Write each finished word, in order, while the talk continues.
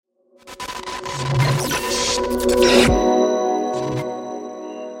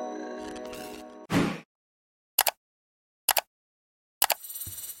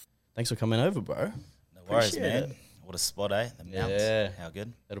Thanks for coming over, bro. No worries, Appreciate man. it. What a spot, eh? The Mounts. Yeah. How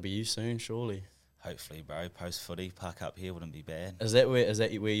good? That'll be you soon, surely. Hopefully, bro. Post footy, park up here wouldn't be bad. Is that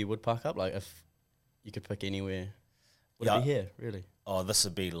where you would park up? Like, if you could pick anywhere, would it be here, really? Oh, this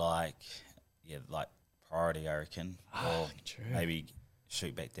would be like priority, I reckon. Or true. maybe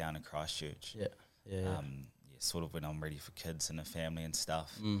shoot back down to Christchurch. Yeah. Sort of when I'm ready for kids and a family and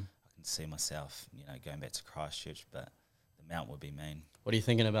stuff. I can see myself, going back to Christchurch, but the Mount would be mean. What are you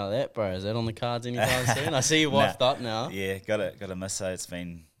thinking about that, bro? Is that on the cards anytime soon? I see you wifed up now. Yeah, got a miss her. It's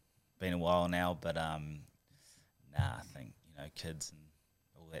been a while now, but I think kids and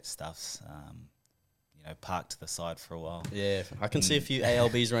all that stuff's parked to the side for a while. Yeah, I can see a few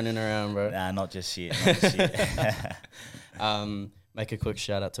ALBs running around, bro. Nah, not just yet. Not just yet. Make a quick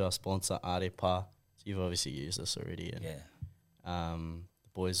shout out to our sponsor, Arepa. So you've obviously used this already, and the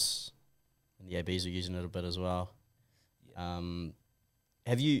boys and the ABs are using it a bit as well.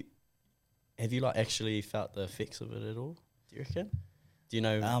 Have you like actually felt the effects of it at all? Do you reckon? Do you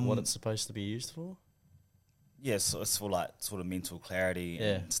know what it's supposed to be used for? Yeah, so it's for like sort of mental clarity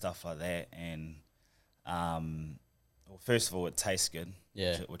and stuff like that. And well, first of all, it tastes good,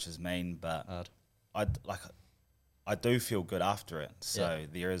 which is mean, but I do feel good after it. So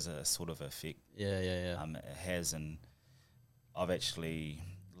there is a sort of effect. Yeah. It has, and I've actually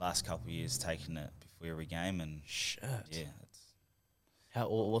last couple of years taken it before every game, and yeah.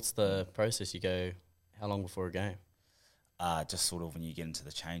 What's the process? You go how long before a game? Just sort of when you get into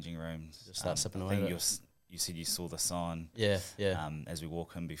the changing rooms. Just start sipping away. I think you said you saw the sign. Yeah. As we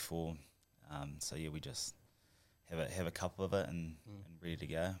walk in before, so yeah, we just have a couple of it and ready to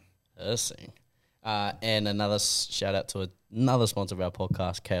go. Interesting. And another shout out to another sponsor of our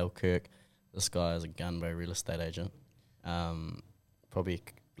podcast, Kale Kirk. This guy is a gunbow real estate agent. Probably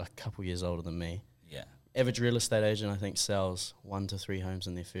like a couple years older than me. Yeah. Average real estate agent, I think, sells 1 to 3 homes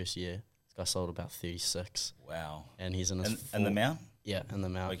in their first year. This guy sold about 36. Wow. And he's in his in the Mount? Yeah, in the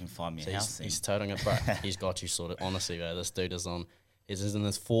Mount. We can find me a house. He's toting it, bro. He's got you sorted. Honestly, bro, this dude is on. He's in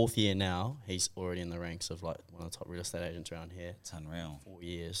his 4th year now. He's already in the ranks of like one of the top real estate agents around here. It's unreal. 4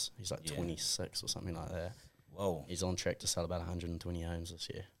 years. He's like 26 or something like that. Whoa. He's on track to sell about 120 homes this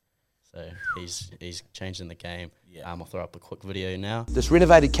year. So he's changing the game. Yeah. I'll throw up a quick video now. This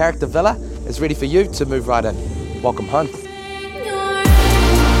renovated character villa is ready for you to move right in. Welcome home.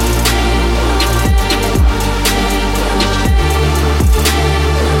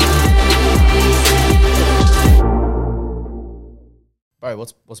 Bro,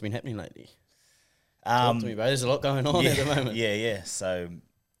 what's been happening lately? Talk to me, bro. There's a lot going on at the moment. Yeah. So,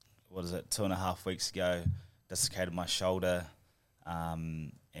 what is it? 2.5 weeks ago, dislocated my shoulder,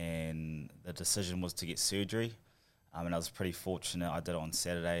 and the decision was to get surgery. And I was pretty fortunate. I did it on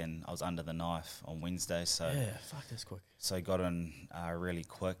Saturday, and I was under the knife on Wednesday. So yeah, fuck, that's quick. So got in really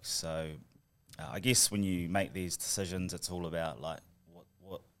quick. So I guess when you make these decisions, it's all about like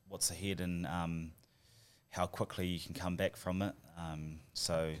what's ahead and how quickly you can come back from it.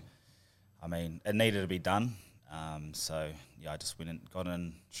 So, I mean, it needed to be done. So, yeah, I just went and got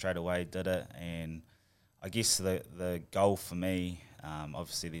in straight away, did it. And I guess the goal for me,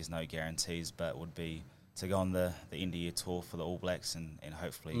 obviously there's no guarantees, but would be to go on the end of year tour for the All Blacks and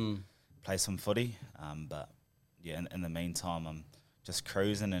hopefully play some footy. But, yeah, in the meantime, I'm just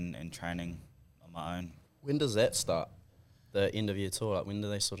cruising and training on my own. When does that start, the end of year tour? Like, when do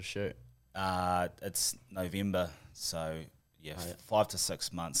they sort of shoot? It's November, so yeah, 5 to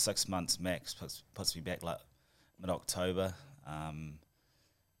 6 months. 6 months max puts me back like mid-October.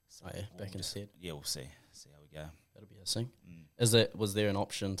 Back in Feb. Yeah, we'll see how we go. That'll be a thing. Was there an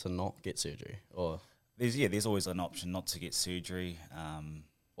option to not get surgery, or there's always an option not to get surgery.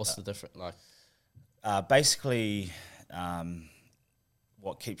 What's the difference? Like, basically,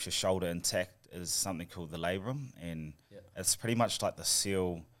 what keeps your shoulder intact is something called the labrum, and it's pretty much like the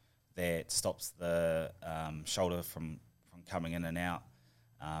seal that stops the shoulder from coming in and out.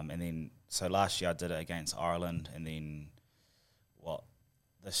 And then, so last year I did it against Ireland, and then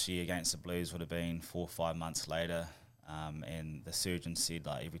this year against the Blues would have been 4 or 5 months later. And the surgeon said,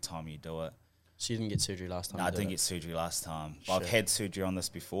 like, every time you do it. So you didn't get surgery last time? No, I didn't get surgery last time. But I've had surgery on this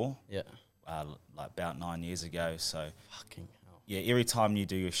before. Yeah. Like about 9 years ago. So, fucking hell. Yeah, every time you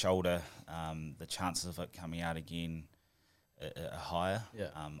do your shoulder, the chances of it coming out again are higher.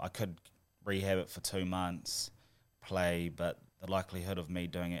 Yeah. I could rehab it for 2 months, play, but the likelihood of me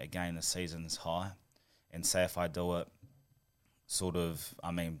doing it again this season is high. And say if I do it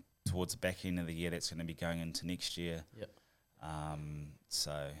towards the back end of the year, that's going to be going into next year. Yeah.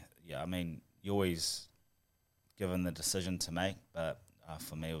 So, yeah, I mean, you always given the decision to make, but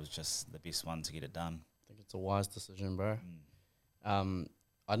for me, it was just the best one to get it done. I think it's a wise decision, bro.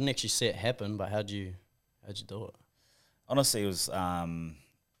 I didn't actually see it happen, but how'd you do it? Honestly, it was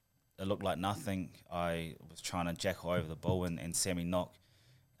it looked like nothing. I was trying to jackal over the ball, and Sammy Knock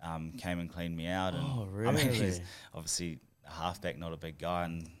came and cleaned me out. And Oh, I mean, really? he's obviously a halfback, not a big guy,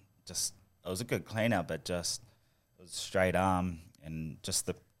 and just it was a good clean out, but just it was straight arm, and just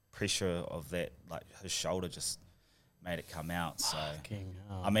the pressure of that, like his shoulder, just made it come out. So Fucking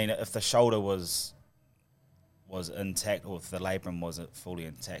hell. I mean, if the shoulder was intact, or if the labrum wasn't fully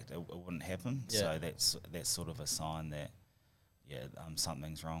intact, it wouldn't happen. Yeah. So that's sort of a sign that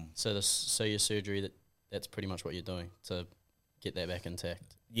something's wrong. So your surgery, that's pretty much what you're doing to get that back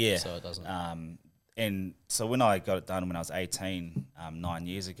intact. Yeah. So it doesn't. And so when I got it done when I was 18, 9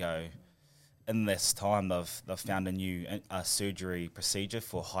 years ago, in this time they've found a new surgery procedure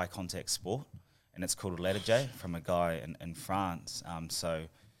for high contact sport, and it's called a Lattier from a guy in France. So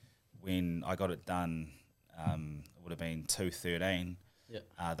when I got it done, it would have been 2013.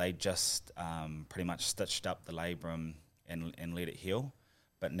 Yeah. They just pretty much stitched up the labrum and let it heal.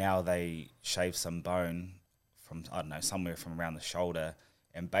 But now they shave some bone from, I don't know, somewhere from around the shoulder,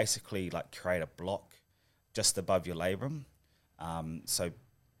 and basically like create a block just above your labrum. So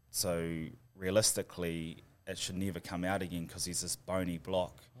realistically, it should never come out again because there's this bony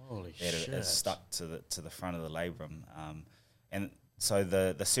block Holy that shit. is stuck to the front of the labrum. And so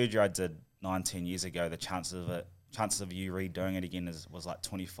the surgery I did 19 years ago, the chances of you redoing it again was like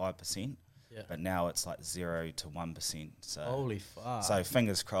 25%. Yeah. But now it's like 0 to 1%. So Holy fuck. so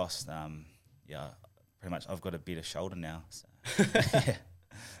fingers crossed. Pretty much I've got a better shoulder now. So.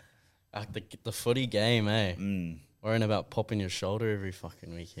 The footy game, eh? Mm. Worrying about popping your shoulder every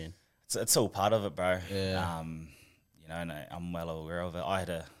fucking weekend. It's all part of it, bro. Yeah. And I'm well aware of it. I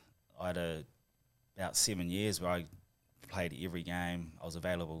had about 7 years where I played every game. I was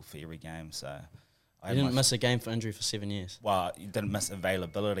available for every game. So You didn't miss a game for injury for 7 years. Well, you didn't miss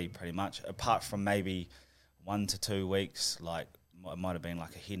availability pretty much, apart from maybe 1 to 2 weeks. Like it might have been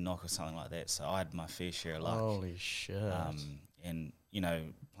like a head knock or something like that. So I had my fair share of luck. Holy shit. And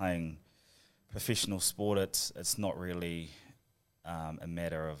playing professional sport, it's not really a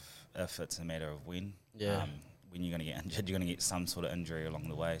matter of if, it's a matter of when. Yeah. When you're going to get injured, you're going to get some sort of injury along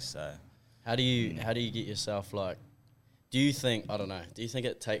the way. So How do you get yourself, like, do you think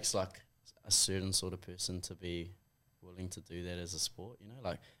it takes like a certain sort of person to be willing to do that as a sport,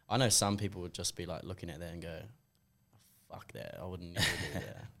 Like, I know some people would just be like looking at that and go, fuck that, I wouldn't never do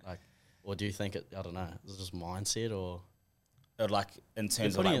that. Like, or do you think is it just mindset or? like in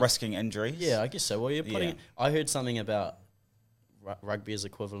terms of putting like risking injuries? Yeah, I guess so. Well, you're putting. Yeah. I heard something about rugby is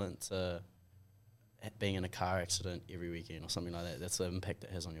equivalent to being in a car accident every weekend or something like that. That's the impact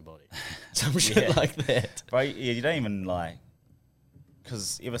it has on your body. Some shit like that. Bro, yeah, you don't even like,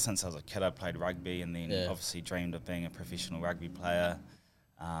 because ever since I was a kid, I played rugby, and then obviously dreamed of being a professional rugby player.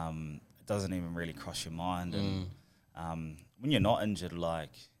 It doesn't even really cross your mind. And when you're not injured, like,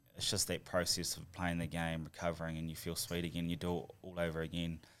 it's just that process of playing the game, recovering, and you feel sweet again. You do it all over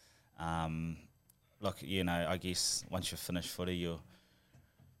again. Look, I guess once you've finished footy, you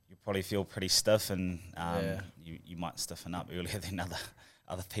probably feel pretty stiff, and you might stiffen up earlier than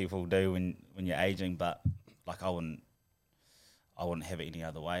other people do when you're aging. But like, I wouldn't have it any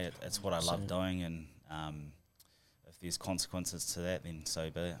other way. It's what I love doing, and if there's consequences to that, then so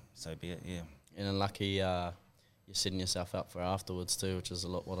be it. Yeah. And then lucky, you're setting yourself up for afterwards too, which is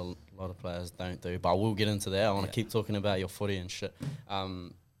what a lot of players don't do. But we'll get into that. I want to keep talking about your footy and shit.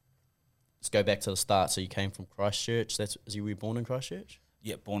 Let's go back to the start. So you came from Christchurch. You were born in Christchurch?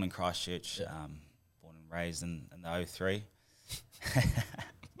 Yeah, born in Christchurch. Born and raised in the 03.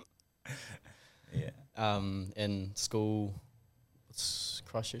 Yeah. And school, what's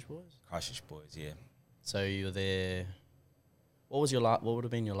Christchurch Boys? Christchurch Boys, yeah. So you were there. What would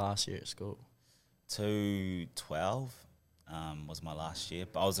have been your last year at school? 2012 was my last year,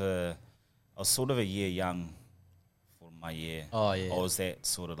 but I was sort of a year young for my year. Oh yeah. I was that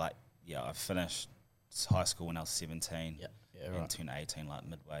sort of like, I finished high school when I was 17. Yeah, and right. turned 18 like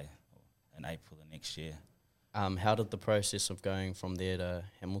midway in April the next year. How did the process of going from there to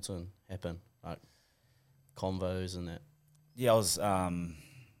Hamilton happen? Like convos and that. Yeah, I was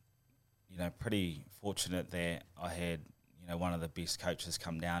pretty fortunate that I had one of the best coaches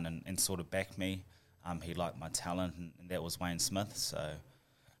come down and sort of back me. He liked my talent, and that was Wayne Smith. So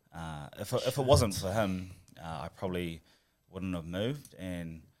if it wasn't for him, I probably wouldn't have moved.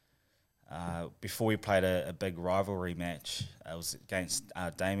 And before we played a big rivalry match, it was against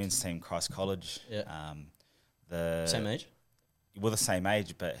Damien's team, Christ College. Yeah. The Same age? We're the same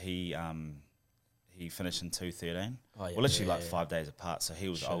age, but he he finished in 213. Oh, yeah, Well, literally yeah, like 5 days apart, so he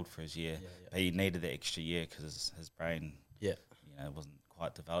was Sure. old for his year. Yeah, yeah. But he needed the extra year because his brain, Yeah. wasn't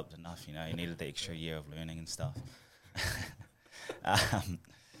quite developed enough. He needed the extra year of learning and stuff. um,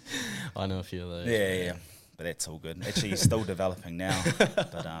 I know a few of those. yeah. But that's all good. Actually, he's still developing now.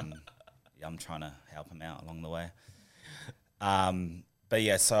 But I'm trying to help him out along the way. But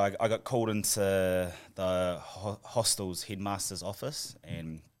yeah, so I got called into the hostel's headmaster's office,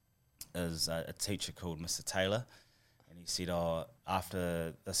 and there's a teacher called Mr. Taylor, and he said,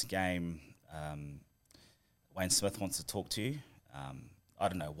 after this game, Wayne Smith wants to talk to you. I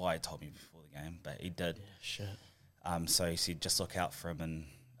don't know why he told me before the game, but he did. Yeah, shit. So he said, just look out for him and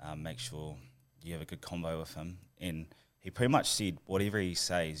make sure you have a good combo with him. And he pretty much said, whatever he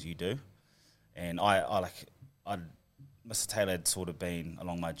says, you do. And Mr. Taylor had sort of been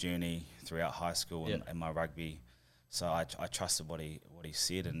along my journey throughout high school and my rugby, so I trusted what he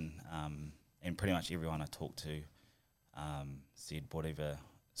said, and pretty much everyone I talked to said whatever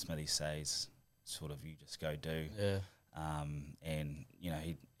Smithy says, sort of you just go do. Yeah. And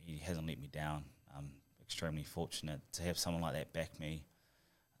he hasn't let me down. I'm extremely fortunate to have someone like that back me,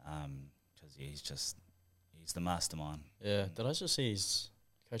 because he's the mastermind. Yeah. Did I just see he's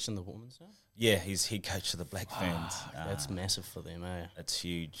coaching the women's now? Yeah, he's head coach of the Black Ferns. That's massive for them, eh? It's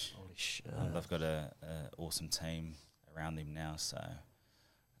huge. Holy shit. They've got a awesome team around them now, so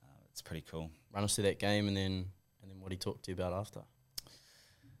it's pretty cool. Run us through that game and then what he talked to you about after.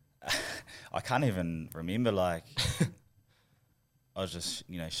 I can't even remember. Like, I was just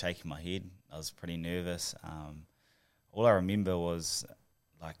shaking my head. I was pretty nervous. All I remember was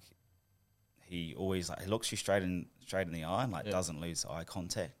like he always he looks you straight in the eye and doesn't lose eye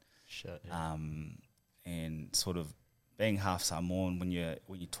contact. Shit. Yeah. And sort of being half Samoan, when you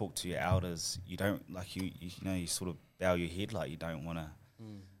talk to your elders, you don't you sort of bow your head, like you don't want to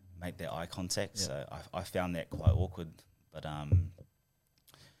make that eye contact. Yeah. So I found that quite awkward. But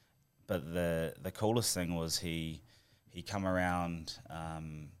the coolest thing was he come around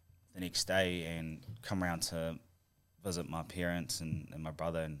the next day and come around to visit my parents and my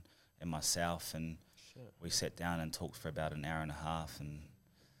brother and myself, and we sat down and talked for about an hour and a half, and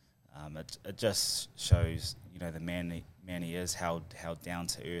it just shows the man he is, how down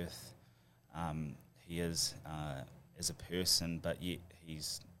to earth he is as a person, but yet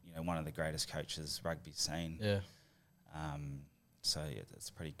he's one of the greatest coaches rugby's seen. Yeah. So yeah, that's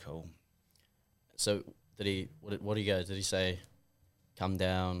pretty cool. So did he? What did he go? Did he say, "Come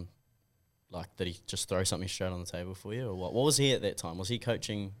down"? Like, did he just throw something straight on the table for you, or what? What was he at that time? Was he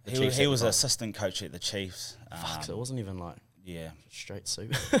coaching the Chiefs? He was assistant coach at the Chiefs. Fuck, so it wasn't even like yeah, straight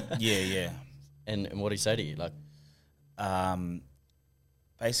soup. yeah. And what did he say to you? Like,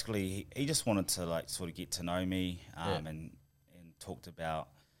 basically, he just wanted to sort of get to know me, and talked about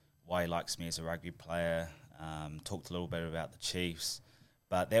why he likes me as a rugby player. Talked a little bit about the Chiefs,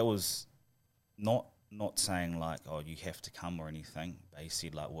 but that was not saying you have to come or anything. But he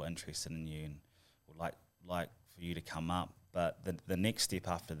said we're interested in you and would like for you to come up. But the next step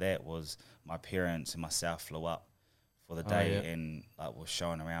after that was my parents and myself flew up for the day and was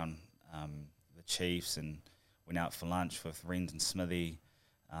showing around the Chiefs and went out for lunch with Rens and Smithy,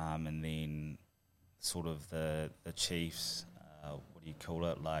 and then sort of the Chiefs, what do you call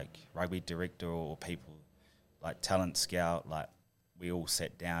it, rugby director or people talent scout, we all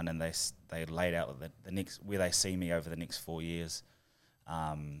sat down and they laid out the next where they see me over the next 4 years.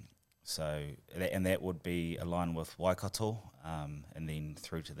 So that would be aligned with Waikato, and then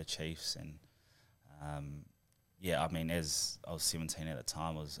through to the Chiefs. And I mean, as I was 17 at the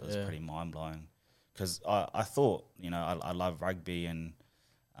time, it was pretty mind blowing, because I thought I love rugby and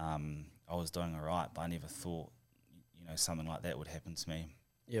I was doing all right, but I never thought something like that would happen to me.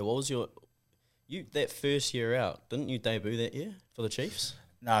 yeah, what was that first year out? Didn't you debut that year for the Chiefs?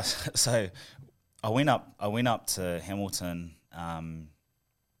 No, so I went up to Hamilton, and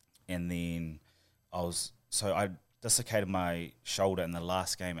then I dislocated my shoulder in the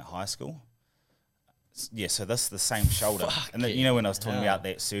last game at high school. Yeah, so this is the same shoulder. And then, when I was talking about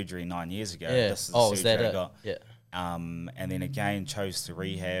that surgery 9 years ago, this is the surgery I got. Yeah. And then again chose to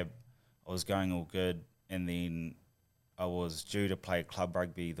rehab. I was going all good, and then I was due to play club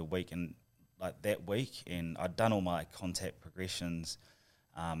rugby the week that week, and I'd done all my contact progressions,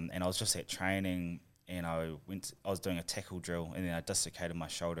 and I was just at training, and I was doing a tackle drill, and then I dislocated my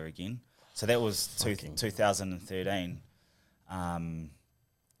shoulder again. So that was 2013, and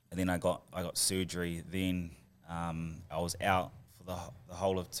then I got surgery. Then I was out for the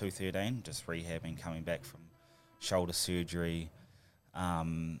whole of 2013, just rehabbing, coming back from shoulder surgery,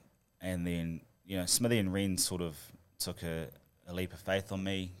 and then Smithy and Ren sort of took a leap of faith on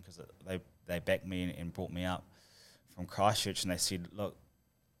me, because they backed me and brought me up from Christchurch, and they said, look,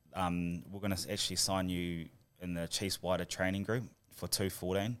 we're going to actually sign you in the Chiefs wider training group for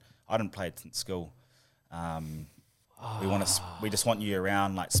 214. I didn't play it since school. We just want you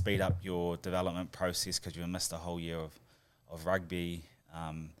around, like speed up your development process because you missed a whole year of rugby.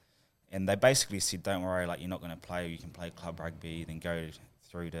 And they basically said, don't worry, like you're not going to play, you can play club rugby, then go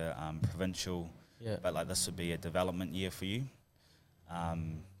through to provincial. Yeah. But like this would be a development year for you.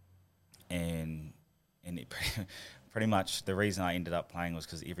 And it pretty much the reason I ended up playing was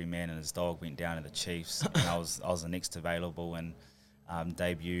because every man and his dog went down to the Chiefs, and I was the next available, and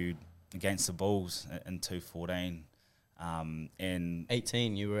debuted against the Bulls in 214. And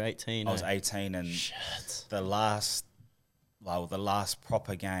 18, you were 18. I was 18, and Shit. the last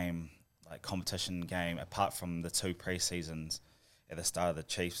proper game, like competition game, apart from the 2 pre-seasons at the start of the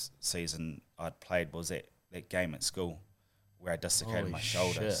Chiefs season I'd played, was that game at school where I dislocated Holy my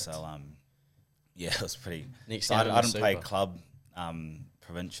shoulder. shit. So yeah, it was pretty. Next So game in I the didn't play Super. club,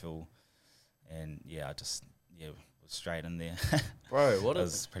 provincial, and yeah, I just was straight in there. Bro, It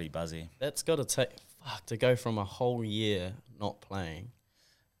was pretty buzzy. that's got to take, to go from a whole year not playing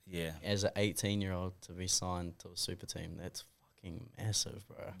Yeah, as an 18-year-old to be signed to a super team. That's fucking massive,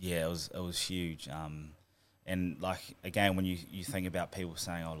 bro. yeah, it was huge. And like again, when you think about people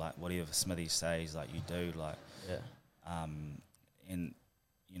saying, "Oh, like whatever Smithy says, like you do," like, Yeah. and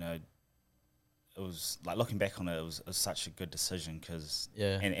you know, it was like looking back on it, it was such a good decision because,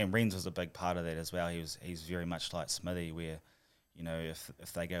 Yeah. and Renz was a big part of that as well. He's very much like Smithy, where you know if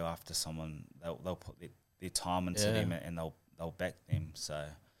they go after someone, they'll put their time into Yeah. them and they'll back them. So,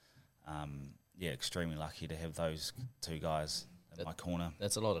 yeah, extremely lucky to have those 2 guys in my corner.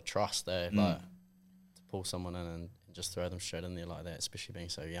 That's a lot of trust, though. Like, to pull someone in and just throw them straight in there like that, especially being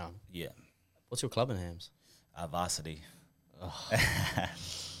so young. Yeah, What's your club in Hams? Varsity.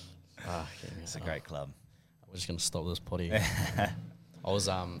 It's a great club. We're just gonna stop this potty. I was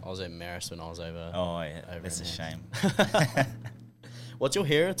at Marist when I was over. Oh yeah, over that's a in shame. What's your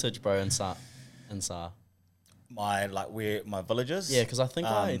heritage, bro, in Sa? My my villages. Yeah, because I think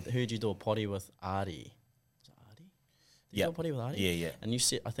I heard you do a potty with Artie. Was it Artie? Did you Yeah. do a potty with Artie? Yeah, yeah. And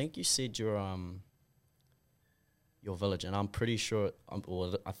I think you said your village, and I'm pretty sure,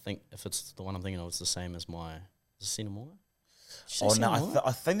 I think if it's the one I'm thinking of, it's the same as my. Is it Sinamora? Oh no,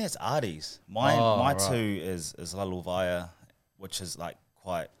 I think that's Artie's. My right. 2 is Laluvaya, which is like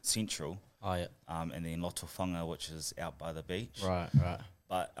quite central. Oh yeah. And then Lotofanga, which is out by the beach. Right.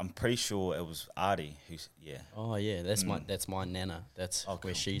 But I'm pretty sure it was Artie who's Oh yeah, that's my nana. That's Oh, where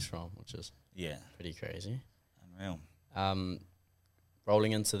cool. she's from, which is yeah, pretty crazy. unreal.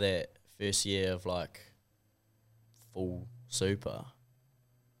 Rolling into that first year of like full super,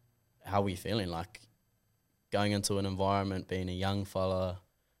 how were you feeling? Like going into an environment, being a young fella,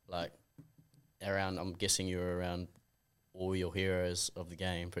 like around. I'm guessing you were around all your heroes of the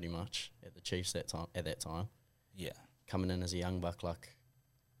game, pretty much at the Chiefs at that time. Yeah, Coming in as a young buck, like,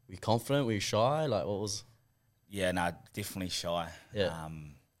 were you confident? Were you shy? Like, what was? yeah, no, definitely shy. Yeah.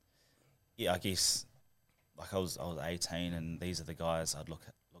 Yeah, I guess like I was 18, and these are the guys I'd looked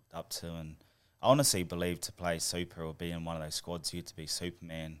up to, and I honestly believed to play Super or be in one of those squads, you had to be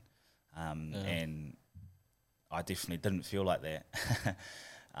Superman, and I definitely didn't feel like that.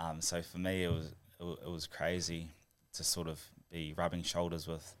 So for me, it was crazy to sort of be rubbing shoulders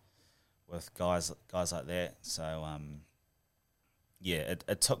with guys like that. So yeah,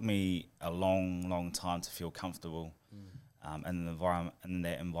 it took me a long time to feel comfortable in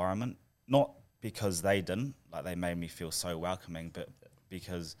that environment. Not because they didn't, like they made me feel so welcoming, but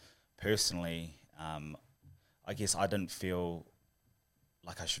because personally, I guess I didn't feel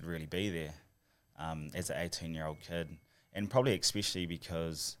like I should really be there as an 18-year-old kid, and probably especially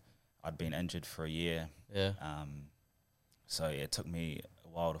because I'd been injured for a year. Yeah. So yeah, it took me a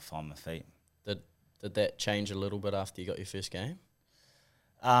while to find my feet. Did that change a little bit after you got your first game?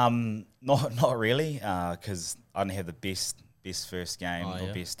 Not really, because I didn't have the best first game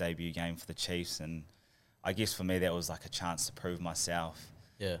or best debut game for the Chiefs, and I guess for me that was like a chance to prove myself.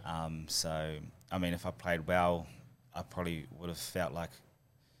 Yeah. So I mean, if I played well, I probably would have felt like,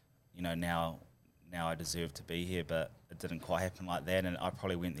 you know, now I deserve to be here, but it didn't quite happen like that, and I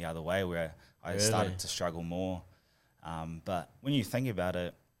probably went the other way where I started to struggle more. But when you think about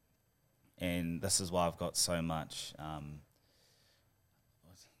it, and this is why I've got so much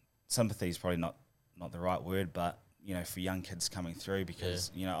sympathy is probably not the right word, but you know, for young kids coming through,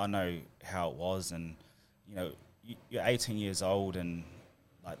 because you know, I know how it was, and you know, you're 18 years old, and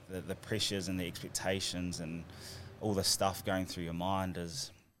like the pressures and the expectations and all the stuff going through your mind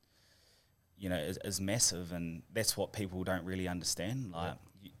is, you know, is massive, and that's what people don't really understand. Like,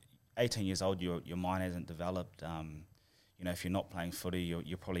 18 years old, your mind hasn't developed. You know, if you're not playing footy,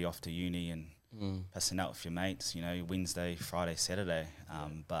 you're probably off to uni and pissing out with your mates, you know, Wednesday, Friday, Saturday.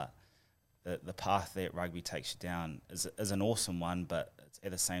 But the path that rugby takes you down is an awesome one, but it's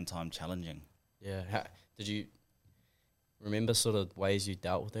at the same time challenging. Yeah. Did you remember sort of ways you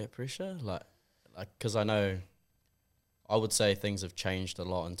dealt with that pressure? Like, because I know, I would say things have changed a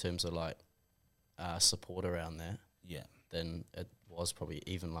lot in terms of like support around that Yeah. than it was probably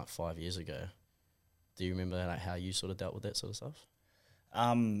even like 5 years ago. Do you remember like how you sort of dealt with that sort of stuff?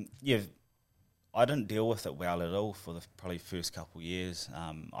 Yeah, I didn't deal with it well at all for the probably first couple of years.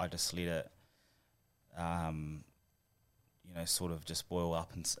 I just let it, you know, sort of just boil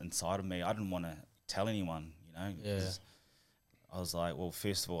up inside of me. I didn't want to tell anyone, you know. Yeah. 'Cause I was like, well,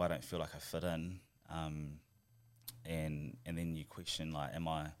 first of all, I don't feel like I fit in, and then you question like, am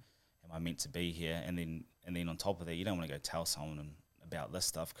I meant to be here? And then on top of that, you don't want to go tell someone about this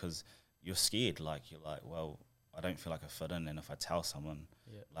stuff because you're scared. Like, you're like, well, I don't feel like I fit in, and if I tell someone,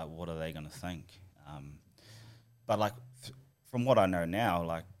 like, what are they going to think? But like, from what I know now,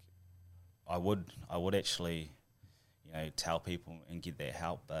 like, I would actually, you know, tell people and get that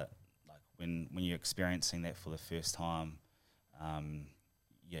help. But like when you're experiencing that for the first time,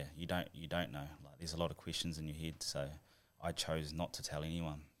 yeah, you don't know. Like, there's a lot of questions in your head. So I chose not to tell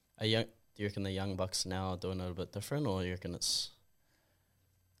anyone. Do you reckon the young bucks now are doing it a bit different, or you reckon it's?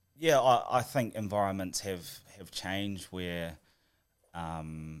 Yeah, I think environments have changed where,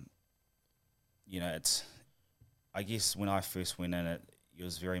 you know, it's, I guess when I first went in, it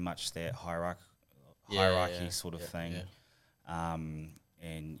was very much that hierarchy sort of thing. Yeah.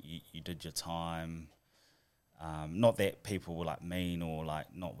 And you did your time. Not that people were like mean or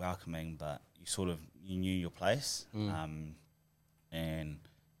like not welcoming, but you knew your place. And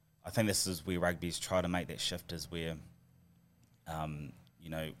I think this is where rugby's try to make that shift, is where, you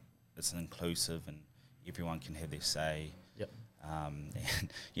know, it's inclusive and everyone can have their say. Yep. And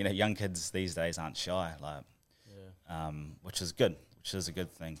you know, young kids these days aren't shy, like, which is good, which is a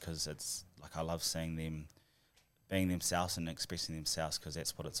good thing, because it's like, I love seeing them being themselves and expressing themselves, because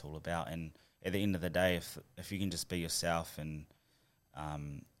that's what it's all about. And at the end of the day, if you can just be yourself and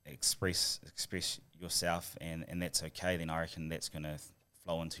express yourself, and that's okay, then I reckon that's going to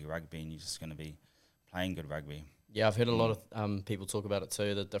flow into your rugby, and you're just going to be playing good rugby. Yeah, I've heard a lot of people talk about it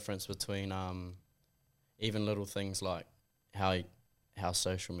too, the difference between even little things like how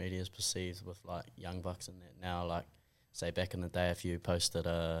social media is perceived with like young bucks and that now. Like, say back in the day, if you posted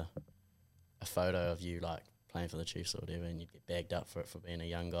a photo of you like playing for the Chiefs or whatever, and you'd get bagged up for it for being a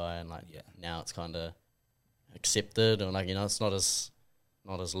young guy, and like now it's kind of accepted, or like, you know, it's not as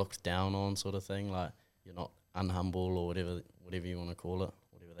looked down on sort of thing. Like, you're not unhumble or whatever you want to call it,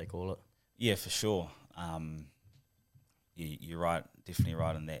 whatever they call it. Yeah, for sure. You're right, definitely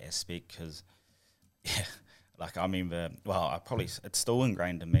right in that aspect, because yeah, like I remember, well, it's still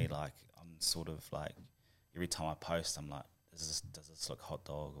ingrained in me. Like, I'm sort of like, every time I post, I'm like, does this look hot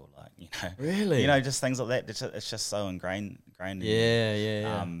dog, or like, you know, really, you know, just things like that. It's just so ingrained in me.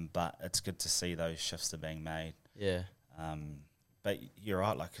 Yeah. But it's good to see those shifts are being made. Yeah. But you're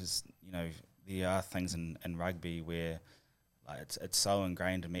right, like, because, you know, there are things in rugby where like it's so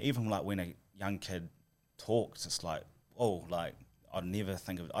ingrained in me. Even like when a young kid talks, it's like, oh, like, I'd never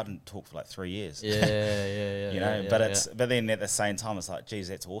think of it. I didn't talk for like 3 years. Yeah. You know, but then at the same time, it's like, geez,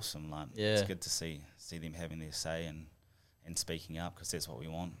 that's awesome. Like, it's good to see them having their say and speaking up, because that's what we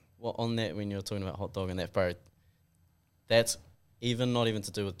want. Well, on that, when you're talking about hot dog and that, bro, that's not even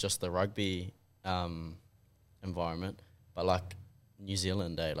to do with just the rugby environment, but like New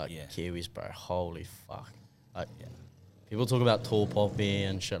Zealand, Kiwis, bro, holy fuck. Like, people talk about tall poppy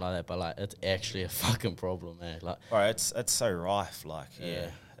and shit like that, but like, it's actually a fucking problem, man. Like, bro, it's so rife. Like,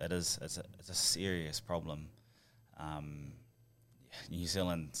 it is. It's a serious problem. New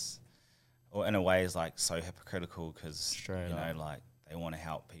Zealand's, or in a way, is like so hypocritical, because you know, like, they want to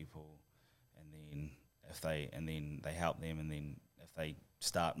help people, and then they help them, and then if they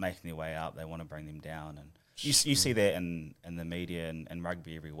start making their way up, they want to bring them down. And you see that in the media and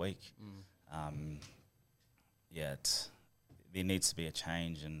rugby every week. There needs to be a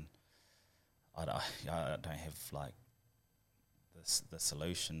change, and I don't have like the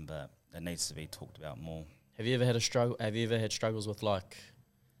solution, but it needs to be talked about more. Have you ever had struggles with like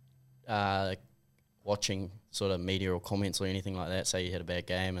watching sort of media or comments or anything like that? Say you had a bad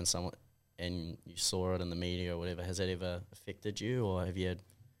game and you saw it in the media or whatever. Has that ever affected you, or have you had?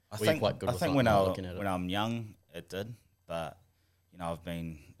 I think when I'm young, it did, but you know, I've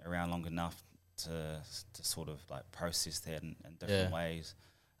been around long enough to sort of like process that in different ways.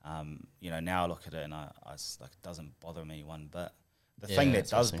 You know, now I look at it and I like, it doesn't bother me one bit. the Yeah, thing that that's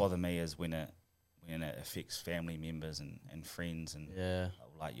does interesting. bother me is when it affects family members and friends and Yeah.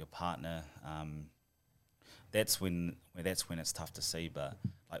 like your partner. That's when it's tough to see. But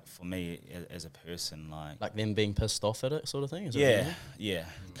like for me as a person, Like them being pissed off at it, sort of thing. Is that what you yeah, mean? yeah.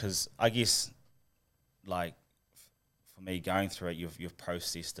 Because I guess like for me going through it, you've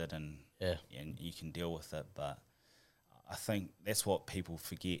processed it and Yeah. you can deal with it. But I think that's what people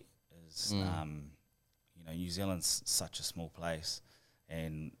forget is New Zealand's such a small place,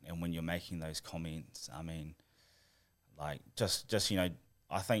 and when you're making those comments, I mean, like just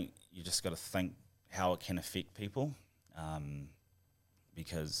I think you just got to think how it can affect people,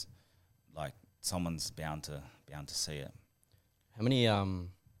 because like someone's bound to see it. How many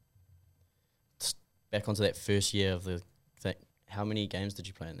back onto that first year of the thing? How many games did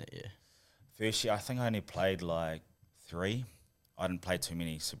you play in that year? First year, I think I only played like 3. I didn't play too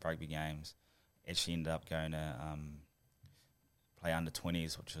many Super Rugby games. Actually, ended up going to play under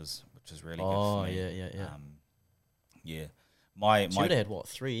 20s, which is really good for me. yeah. Yeah. So you would have had what,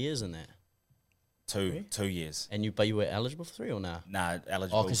 3 years in that? Two years. And you were eligible for 3 or nah? Nah,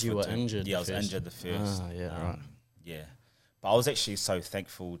 eligible. because you for were 2. injured. Yeah, I the was first. injured the first. Ah, yeah, right. Yeah, but I was actually so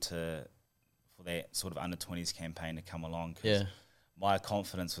thankful for that sort of under 20s campaign to come along, because Yeah, my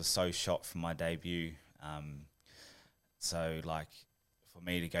confidence was so shot from my debut. So like for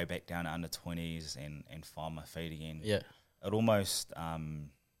me to go back down to under 20s and find my feet again, yeah, it almost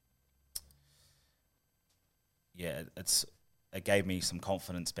it gave me some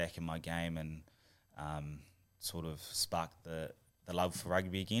confidence back in my game, and sort of sparked the love for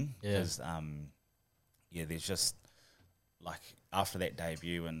rugby again. Yeah. Because there's just like after that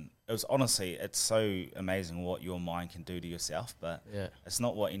debut, and it was honestly, it's so amazing what your mind can do to yourself, but yeah. it's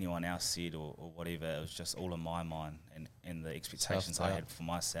not what anyone else said or whatever. It was just all in my mind and the expectations I Self-doubt. had for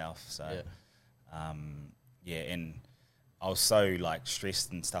myself. So Yeah. and I was so like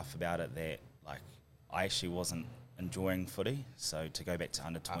stressed and stuff about it that like I actually wasn't enjoying footy. So to go back to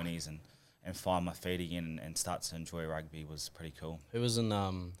under 20s and find my feet again and start to enjoy rugby was pretty cool. Who was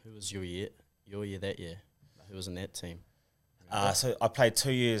your year that year? Who was in that team? So I played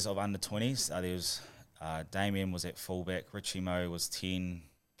 2 years of under 20s. There was Damien was at fullback, Richie Moe was 10,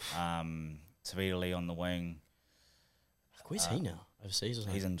 Tavita Lee on the wing. Where's he now? Overseas or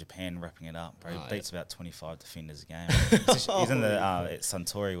something? He's in Japan ripping it up, bro. Oh, He beats about 25 defenders a game. He's in the at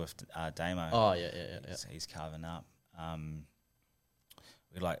Suntory with Damo. Oh, yeah. He's carving up.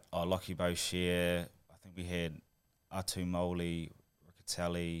 We Lockie Boshier. I think we had Atu Moli,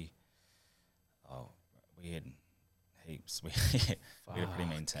 Riccatelli. Oh, we had heaps. We had a pretty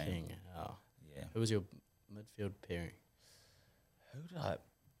mean team. Fucking hell. Yeah. Who was your midfield pairing? Who did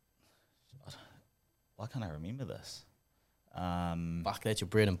why can't I remember this? Fuck, that's your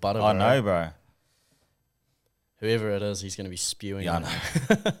bread and butter. I bro. know, bro. Whoever it is, he's going to be spewing. Yeah, I on know.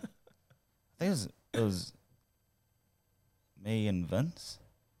 it. I think it was me and Vince.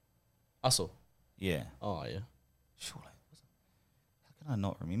 Hustle. Yeah. Oh, yeah. Surely. How can I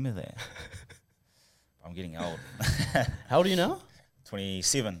not remember that? I'm getting old. How old are you now?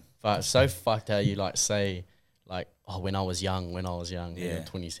 27. Fuck, it's so fucked how you say when I was young, Yeah. you're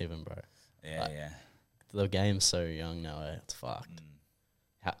 27, bro. Yeah, Like, yeah. The game's so young now, it's fucked.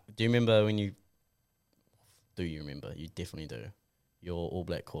 Mm. Do you remember when you... Do you remember? You definitely do. Your All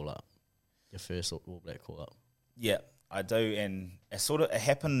Black call-up. Your first All Black call-up. Yeah, I do. And it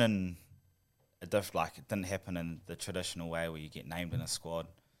happened in a it didn't happen in the traditional way where you get named in a squad.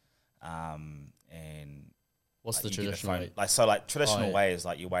 And What's the you get a traditional phone- way? traditional yeah. way is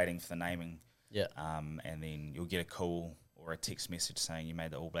like you're waiting for the naming. Yeah. And then you'll get a call or a text message saying you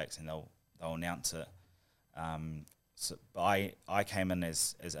made the All Blacks, and they'll announce it. But I came in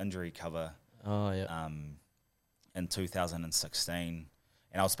as injury cover Oh, yeah. in 2016,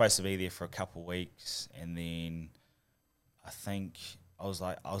 and I was supposed to be there for a couple of weeks, and then I think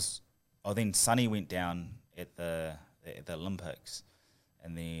then Sonny went down at the Olympics,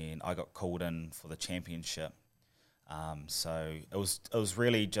 and then I got called in for the championship. So it was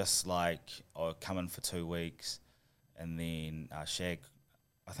really just like I come in for 2 weeks, and then Shag,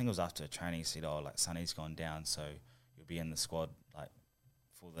 I think it was after training, he said, Sonny's gone down, so you'll be in the squad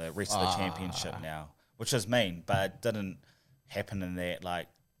for the rest of the championship now, which is mean, but it didn't happen in that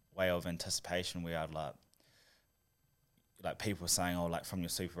way of anticipation where I'd people were saying, from your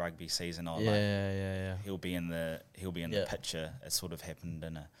Super Rugby season, yeah. he'll be in the Yeah. picture. It sort of happened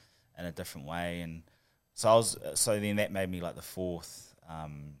in a different way, and so then that made me the fourth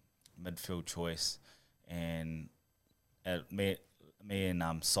midfield choice, and me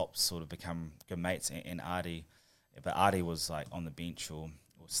and Sops sort of become good mates, and Artie, but Artie was on the bench or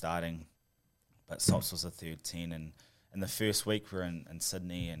starting, but Sops was the third 10, in the first week we were in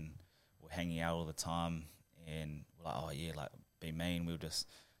Sydney and we're hanging out all the time, and we're like, oh yeah, like be mean. We'll just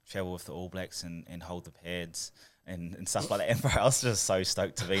travel with the All Blacks and hold the pads and stuff like that. And bro, I was just so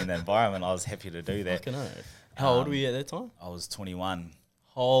stoked to be in the environment. I was happy to do that. Fucking hell. How old were you at that time? I was 21.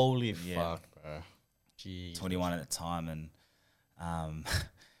 Holy Yeah. fuck, bro. Jeez. 21 at the time, and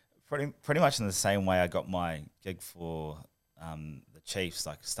pretty much in the same way I got my gig for the Chiefs,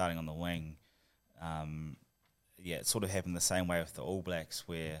 like starting on the wing. It sort of happened the same way with the All Blacks,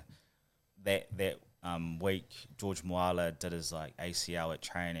 where that week George Moala did his like ACL at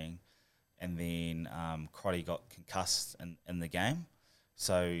training, and then Crotty got concussed in the game,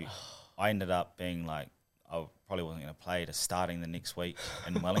 so I ended up being like, I probably wasn't going to play, to starting the next week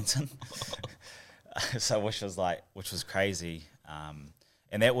in Wellington. So which was crazy,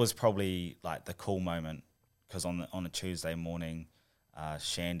 and that was probably like the cool moment, because on a Tuesday morning,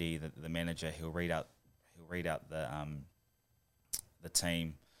 Shandy, the manager, he'll read out the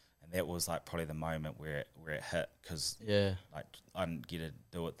team, and that was like probably the moment where it hit, because like I didn't get to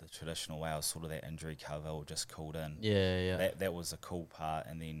do it the traditional way. I was sort of that injury cover or just called in. That was the cool part,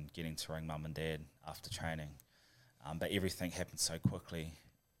 and then getting to ring mum and dad after training, but everything happened so quickly.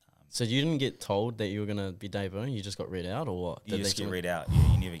 So you didn't get told that you were going to be debuting? You just got read out, or what? You just get read out.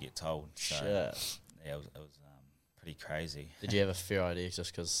 You never get told. So, shit. Yeah, it was pretty crazy. Did you have a fair idea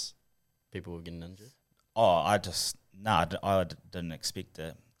just because people were getting injured? Oh, I didn't expect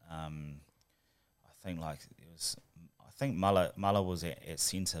it. I think Muller was at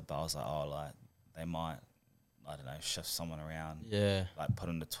centre, but I was like, oh, like they might, I don't know, shift someone around. Yeah. Like put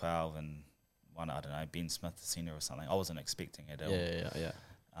him to 12 and one, I don't know, Ben Smith to centre or something. I wasn't expecting it at all. Yeah.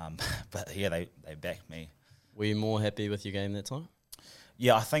 But yeah, they backed me. Were you more happy with your game that time?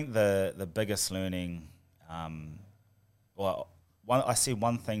 Yeah, I think the biggest learning, I see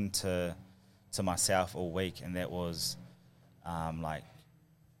one thing to myself all week, and that was like,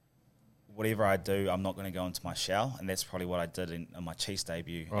 whatever I do, I'm not going to go into my shell, and that's probably what I did in my Chiefs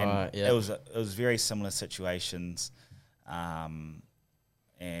debut. Right, and it was very similar situations, and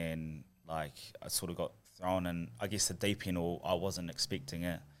like I sort of got thrown in, I guess, the deep end, or I wasn't expecting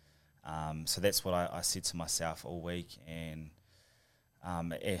it. So that's what I said to myself all week, and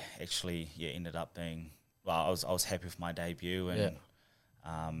it actually ended up being, well, I was happy with my debut, and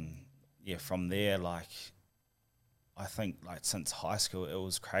from there, like, I think like since high school it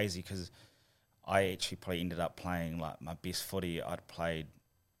was crazy, because I actually probably ended up playing like my best footy I'd played,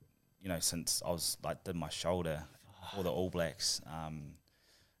 since I was like did my shoulder for the All Blacks.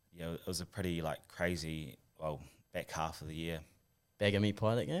 It was a pretty like crazy, back half of the year. Bag of meat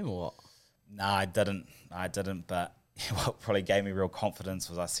pie that game, or what? Nah, I didn't, but what probably gave me real confidence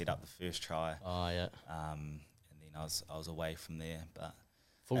was I set up the first try. Oh yeah. And then I was away from there, but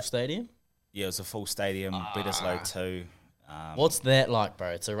full stadium. Yeah, it was a full stadium. Bledisloe too. What's that like,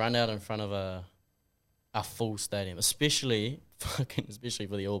 bro? To run out in front of a full stadium, especially for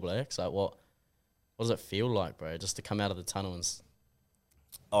the All Blacks. Like, what does it feel like, bro? Just to come out of the tunnel and.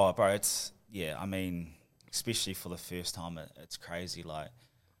 Oh, bro, I mean, especially for the first time, it's crazy. Like,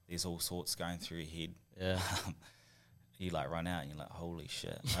 there's all sorts going through your head. Yeah. You like run out and you're like, holy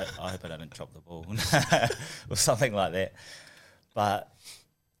shit! I hope I didn't drop the ball or something like that. But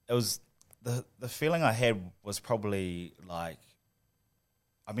it was the feeling I had was probably like,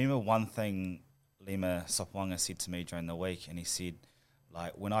 I remember one thing Lema Sopwanga said to me during the week, and he said,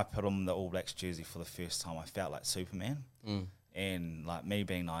 like, when I put on the All Blacks jersey for the first time, I felt like Superman. And like me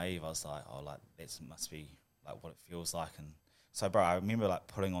being naive, I was like, oh, like that must be like what it feels like. And so, bro, I remember like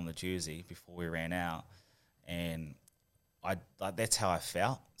putting on the jersey before we ran out, and that's how I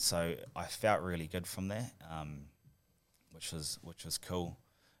felt. So I felt really good from there, which was cool.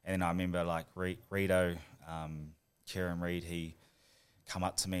 And then I remember like Rito, Kieran Reid, he come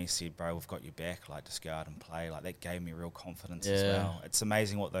up to me and said, bro, we've got your back, like just go out and play. Like that gave me real confidence as well. It's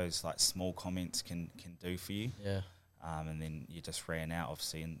amazing what those like small comments can do for you. Yeah. And then you just ran out,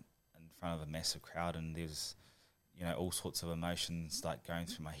 obviously, in front of a massive crowd, and there's, all sorts of emotions like going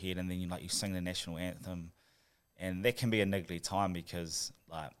through my head. And then you sing the national anthem, and that can be a niggly time because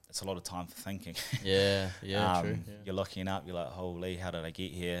like it's a lot of time for thinking. Yeah, true. Yeah. You're looking up, you're like, holy, how did I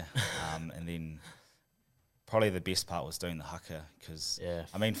get here? And then probably the best part was doing the haka, because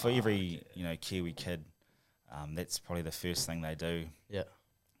I mean, for every Kiwi kid, that's probably the first thing they do. Yeah.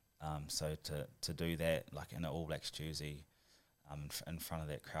 So to do that like in an All Blacks jersey, in front of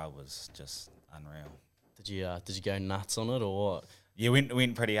that crowd was just unreal. Did you go nuts on it or what? Yeah,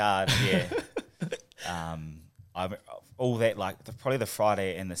 went pretty hard. Yeah. All that, like probably the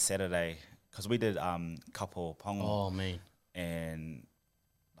Friday and the Saturday, because we did Kapo Pongo. Oh, man. And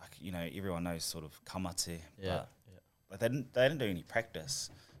like everyone knows sort of Kamate. Yeah. they didn't do any practice.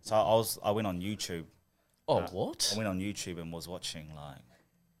 So I went on YouTube. Oh, what? I went on YouTube and was watching like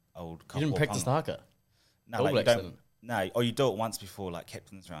old. You didn't practice the haka? No, All like you Blacks don't. didn't. No, or you do it once before like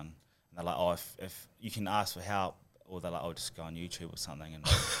captain's run, and they're like, oh, if you can ask for help, or they're like, oh, just go on YouTube or something. And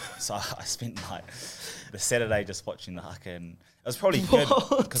so I spent like the Saturday just watching the haka, and it was probably good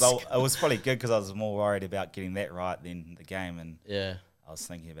because I was more worried about getting that right than the game, and Yeah. I was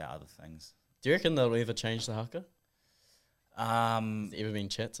thinking about other things. Do you reckon they'll ever change the haka? Has there ever been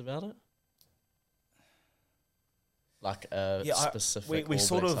chats about it? Like a specific we All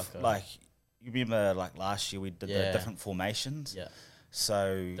sort Blacks of haka? like, you remember like last year we did the different formations. Yeah.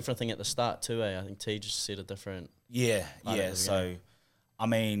 So Different thing at the start too, I think T just said a different... yeah. the So game. I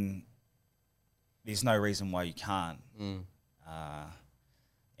mean, there's no reason why you can't.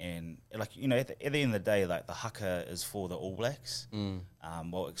 And like, you know, at the end of the day, like the haka is for the All Blacks.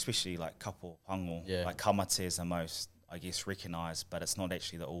 Well, especially like Kapo Pango, Yeah. like Kamate is the most, I guess, recognised, but it's not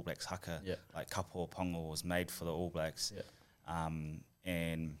actually the All Blacks haka. Yeah. Like Kapo Pango was made for the All Blacks. Yeah.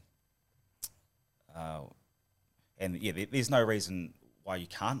 And yeah, there's no reason why you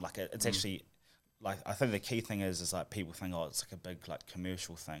can't. Like it's actually, like, I think the key thing is like people think, oh, it's like a big like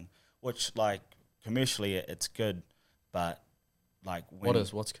commercial thing, which like commercially it's good, but like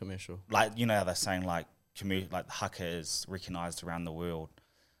What's commercial? like, you know how they're saying like like the haka is recognised around the world,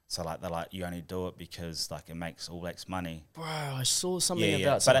 so like they're like, you only do it because like it makes All Blacks money. Bro, I saw something Yeah,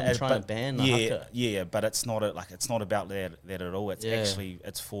 about someone trying to ban the haka. Yeah, but it's not it's not about that at all. It's Yeah. actually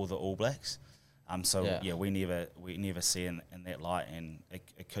it's for the All Blacks. So Yeah. we never see in that light, and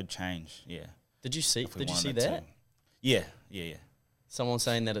it could change. Yeah. Did you see if we wanted it that? to. Yeah. Someone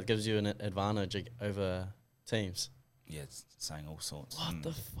saying that it gives you an advantage over teams. Yeah, it's saying all sorts. What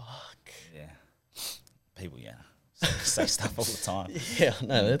the fuck? Yeah. People, say stuff all the time. Yeah,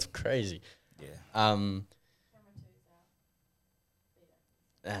 no, that's crazy. Yeah.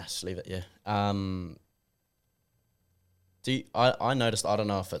 Just leave it. Yeah. I noticed, I don't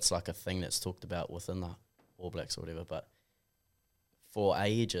know if it's like a thing that's talked about within the All Blacks or whatever, but for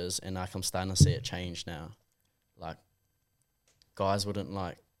ages, and like I'm starting to see it change now, like guys wouldn't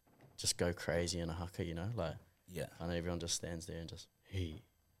like just go crazy in a haka, you know, like Yeah. I know everyone just stands there and just and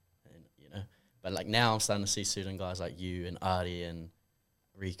you know, but like now I'm starting to see certain guys like you and Ari and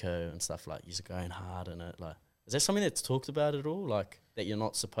Rico and stuff like you're going hard in it. Like, is that something that's talked about at all? Like that you're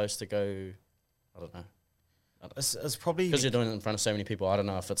not supposed to go? I don't know. It's probably Because you're doing it in front of so many people. I don't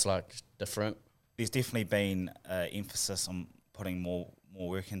know if it's like different. there's definitely been emphasis on putting more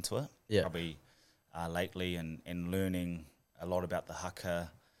work into it. Yeah. Probably lately, and learning a lot about the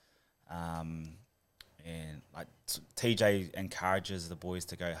haka. And like TJ encourages the boys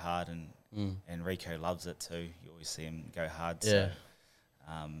to go hard, and Rico loves it too. You always see him go hard. Yeah.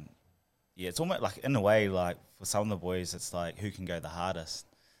 So, it's almost like, in a way, like for some of the boys, it's like who can go the hardest.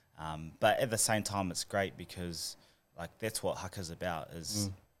 But at the same time, it's great because like that's what haka's about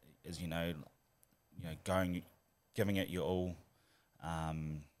is you know giving it your all,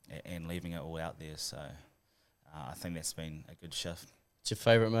 and leaving it all out there. So I think that's been a good shift. What's your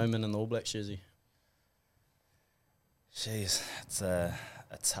favourite moment in the All Blacks jersey? Jeez, it's a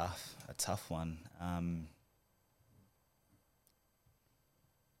tough one.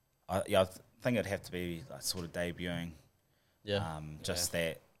 I think it'd have to be like sort of debuting. Yeah. Just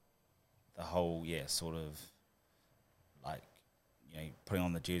that the whole sort of like, you know, putting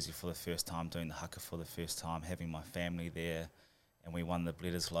on the jersey for the first time, doing the haka for the first time, having my family there, and we won the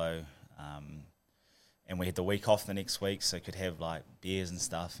Bledisloe. And we had the week off the next week, so could have like beers and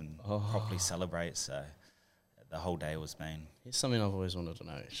stuff and properly celebrate. So the whole day was been. Here's something I've always wanted to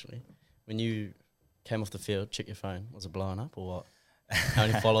know, actually. When you came off the field, check your phone. Was it blowing up or what? How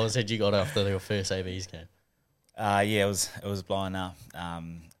many followers had you got after your first ABs game? It was blowing up.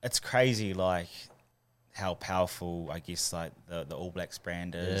 It's crazy, like how powerful, I guess, like the All Blacks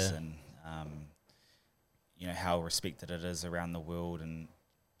brand is, and you know how respected it is around the world, and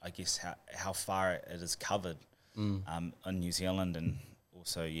I guess how far it is covered in New Zealand and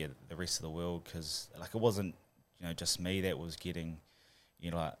also the rest of the world, because like it wasn't, you know, just me that was getting, you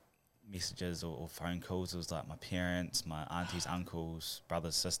know, like messages or phone calls. It was like my parents, my aunties, uncles,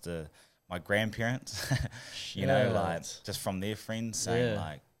 brothers, sister, my grandparents, you know, like just from their friends saying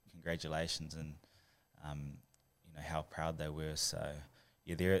like congratulations, and you know how proud they were. So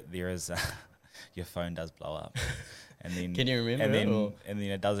there is your phone does blow up. And then can you remember and then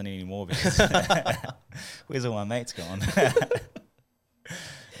it doesn't anymore because where's all my mates gone?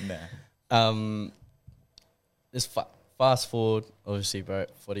 No. This fast forward, obviously, bro.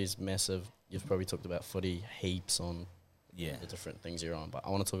 Footy's massive. You've probably talked about footy heaps on the different things you're on, but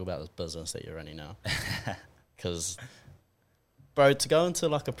I want to talk about this business that you're running now, because bro, to go into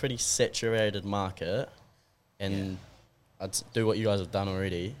like a pretty saturated market and I'd do what you guys have done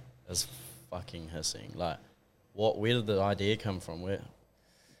already is fucking hissing. Like, where did the idea come from?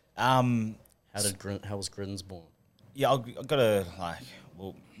 How was Grins born? Yeah, I've got to,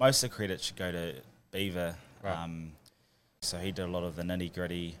 most of the credit should go to Beaver. Right. So he did a lot of the nitty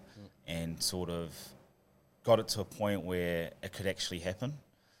gritty and sort of got it to a point where it could actually happen,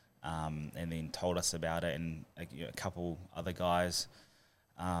 and then told us about it, and a couple other guys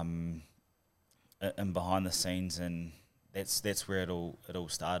and behind the scenes, and that's where it all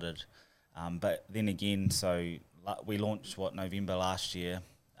started. But then again, so we launched November last year.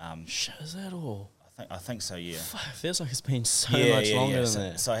 Shit, is that all? I think so. Yeah. Fuck, it feels like it's been so much longer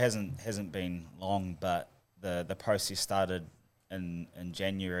than that. So it hasn't been long, but the process started in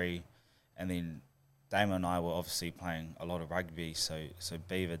January, and then Damon and I were obviously playing a lot of rugby, so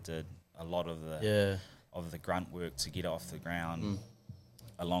Beaver did a lot of the grunt work to get it off the ground,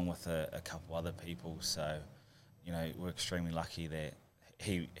 along with a couple other people. So, we're extremely lucky that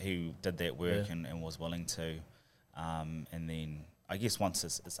he did that work and was willing to. And then I guess once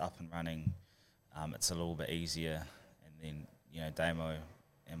it's up and running, it's a little bit easier. And then Damo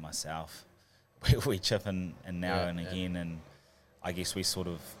and myself, we chip in now and again, and I guess we sort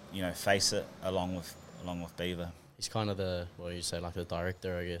of face it along with Beaver. He's kind of the the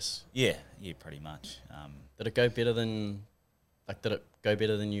director, I guess. Yeah, pretty much. Did it go better than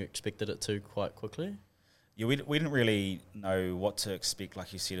you expected it to quite quickly? Yeah, we didn't really know what to expect.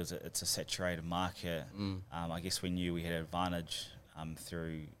 Like you said, it's a saturated market. I guess we knew we had an advantage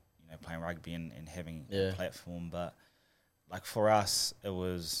through playing rugby and having a platform, but like for us, it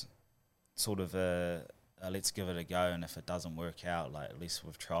was sort of a let's give it a go, and if it doesn't work out, like at least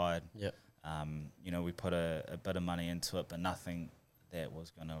we've tried. Yep. We put a bit of money into it, but nothing that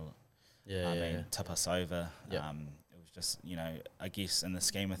was going to tip us over. Yep. It was just, I guess in the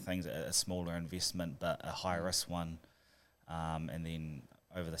scheme of things, a smaller investment, but a high risk one. And then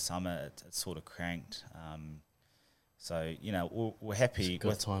over the summer, it sort of cranked. So, we're happy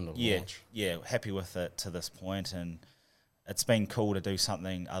with time to launch. Yeah, happy with it to this point, and it's been cool to do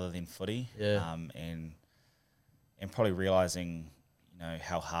something other than footy. Yeah. And probably realising,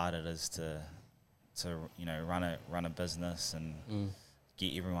 how hard it is to run a business and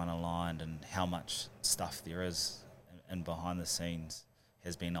get everyone aligned, and how much stuff there is in behind the scenes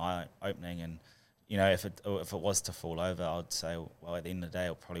has been eye-opening. And if it was to fall over, I'd say, well, at the end of the day,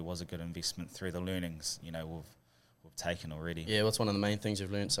 it probably was a good investment through the learnings we've taken already. Yeah, what's one of the main things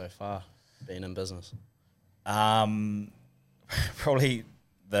you've learned so far being in business? Probably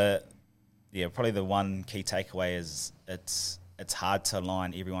the one key takeaway is it's hard to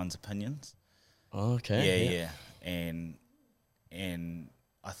align everyone's opinions. Okay. Yeah. And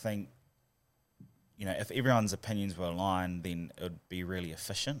I think if everyone's opinions were aligned, then it would be really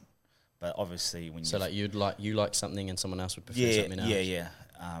efficient. But obviously, when you like something and someone else would prefer something else. Yeah.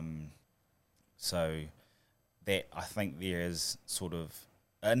 So that, I think there is sort of,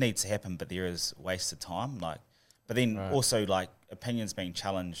 it needs to happen, but there is wasted time. But then also opinions being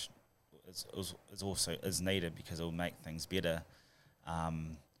challenged is also needed, because it will make things better.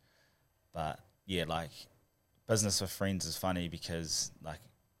 But yeah, business with friends is funny, because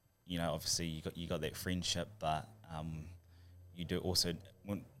obviously you got that friendship, but you do also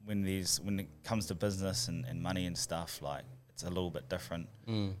when it comes to business and money and stuff, it's a little bit different.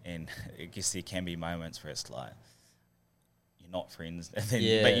 And I guess there can be moments where it's you're not friends, and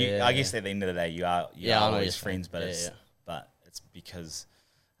then, I guess at the end of the day you are always friends, but it's because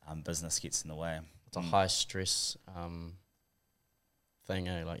business gets in the way. It's a high stress thing,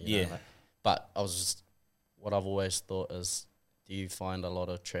 but what I've always thought is, do you find a lot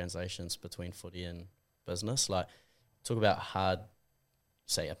of translations between footy and business? Talk about hard,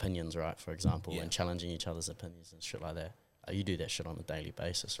 say, opinions, right, for example, and challenging each other's opinions and shit like that. You do that shit on a daily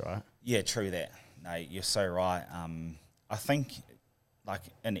basis, right? Yeah, true that. No, you're so right. I think,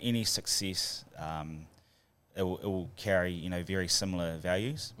 in any success, it will carry, very similar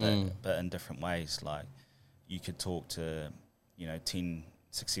values, but in different ways. You could talk to, 10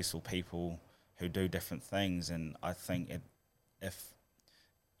 successful people who do different things, and I think if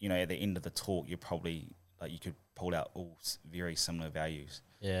at the end of the talk, you're probably you could pull out all very similar values.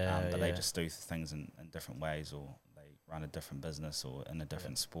 But they just do things in different ways, or they run a different business or in a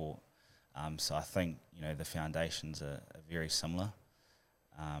different sport. So I think the foundations are very similar.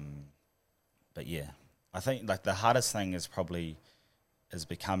 But yeah, I think the hardest thing is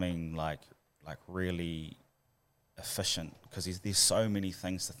becoming really efficient, because there's so many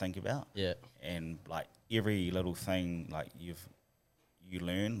things to think about. Yeah. And every little thing you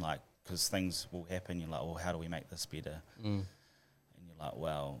learn, because things will happen. You're like, well, how do we make this better? like,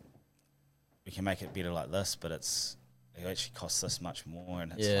 well, we can make it better like this, but it actually costs this much more,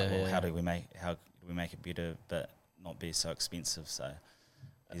 and it's how do we make it better but not be so expensive? So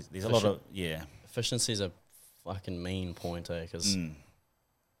there's a lot of efficiency is a fucking mean point, because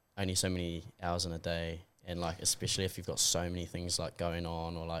only so many hours in a day, and like especially if you've got so many things like going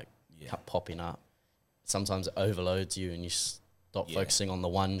on or like popping up, sometimes it overloads you and you stop focusing on the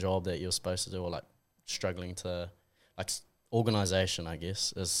one job that you're supposed to do, or like struggling to like organization, I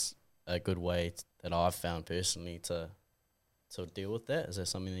guess, is a good way that I've found personally to deal with that. Is there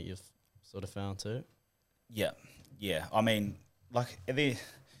something that you've sort of found too? Yeah. I mean, like,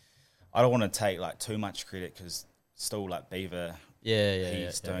 I don't want to take like too much credit, because still like Beaver,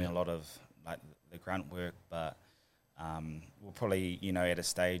 he's doing a lot of like the grunt work, but we're probably, you know, at a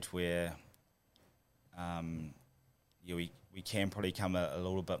stage where we can probably come a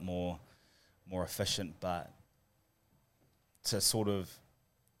little bit more efficient, but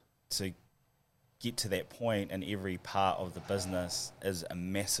to get to that point in every part of the business is a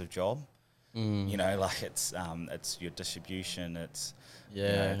massive job. You know, like it's your distribution, it's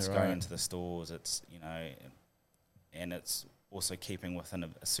going into the stores, it's, you know, and it's also keeping within a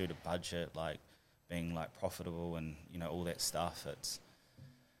certain budget, like being like profitable and, you know, all that stuff.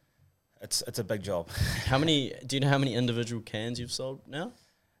 It's a big job. Do you know how many individual cans you've sold now?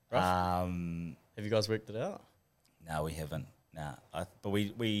 Have you guys worked it out? No, we haven't. But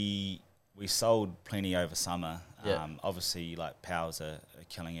we sold plenty over summer. Obviously, like Powers are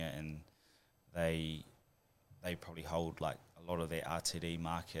killing it, and they probably hold like a lot of their RTD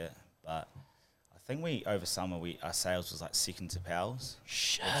market. But I think over summer our sales was like second to Powers,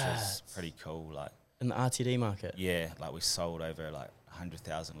 which was pretty cool. Like in the RTD market. Yeah, like we sold over like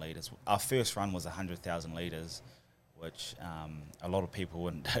 100,000 litres. Our first run was 100,000 litres, which a lot of people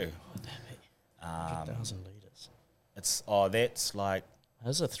wouldn't do. What'd that be? 100,000 litres. That's like...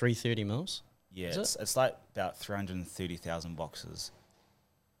 That's a 330 mils? Yeah, it's like about 330,000 boxes.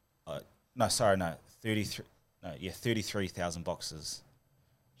 33,000 boxes.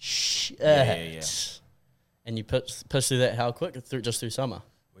 Shit. Yeah. And you push through that how quick? Just through summer?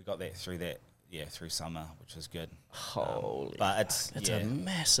 We got that through summer, which was good. Holy but it's a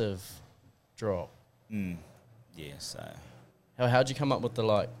massive drop. Yeah, so... How'd you come up with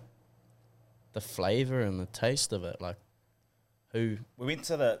the flavour and the taste of it? Like, who... We went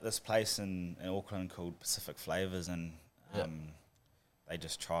to this place in Auckland called Pacific Flavours, and they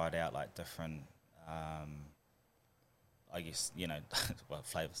just tried out like different, I guess, you know,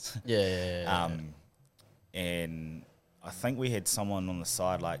 flavours. Yeah. And I think we had someone on the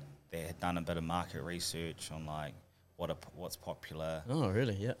side like that had done a bit of market research on like what's popular. Oh,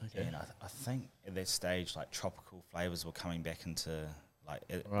 really? Yeah. Okay. And I think at that stage, like tropical flavours were coming back into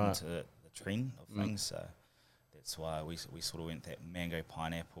into the trend of things. So that's why we sort of went that mango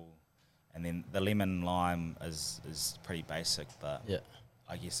pineapple, and then the lemon lime is pretty basic, but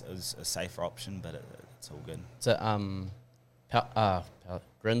I guess it was a safer option, but it's all good. So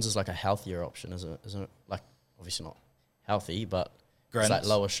Grins is like a healthier option, isn't it? Like obviously not healthy, but Grins, it's like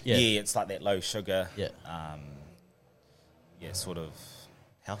lower. It's like that low sugar. Yeah. Sort of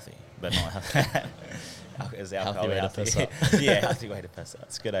healthy, but not healthy. Is alcohol healthy way to piss up. Healthy way to piss up.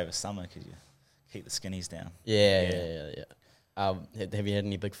 It's good over summer because you keep the skinnies down. Yeah. Have you had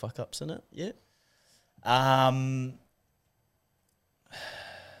any big fuck ups in it yet?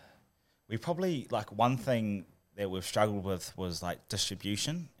 We probably, like, one thing that we've struggled with was like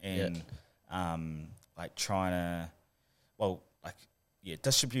distribution and like trying to,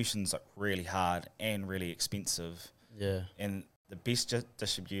 distribution's like really hard and really expensive. Yeah. And the best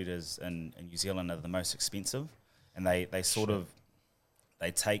distributors in New Zealand are the most expensive, and they sort of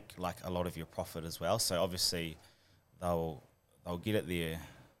they take like a lot of your profit as well. So obviously they'll get it there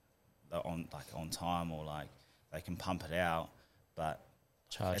on time, or like they can pump it out, but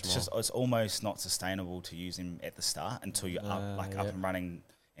it's almost not sustainable to use them at the start until you're up and running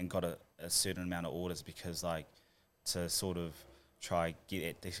and got a certain amount of orders, because like to sort of try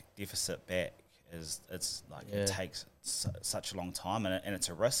get that deficit back it takes such a long time, and it's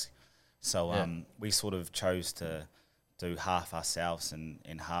a risk. So we sort of chose to do half ourselves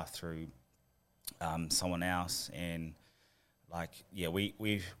and half through someone else, and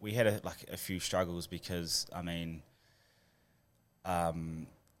we had a few struggles, because I mean I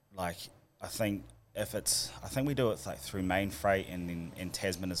think we do it like through main freight and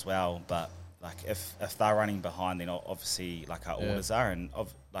Tasman as well, but like if they're running behind, then obviously like our orders are, and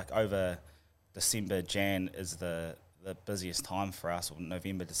over December, Jan is the busiest time for us, or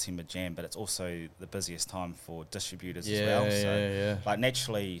November, December, Jan, but it's also the busiest time for distributors as well. So like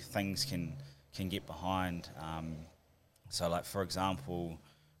naturally things can get behind So, like, for example,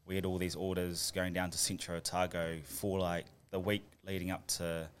 we had all these orders going down to Centro Otago for, like, the week leading up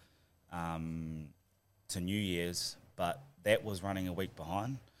to New Year's, but that was running a week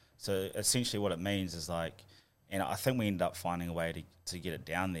behind. So, essentially what it means is, like, and I think we ended up finding a way to get it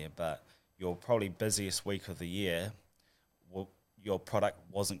down there, but your probably busiest week of the year, your product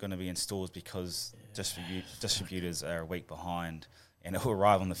wasn't going to be in stores because distributors are a week behind, and it will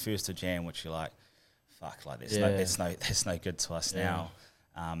arrive on the 1st of Jan, which you're like, fuck, like that's no good to us now.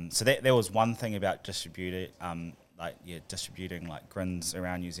 So there was one thing about distributing like grins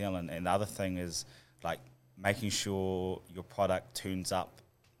around New Zealand, and the other thing is like making sure your product turns up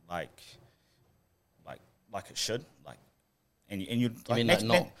like it should, like, and you like,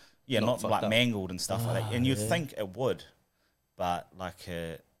 not like mangled and stuff like that, and you'd think it would, but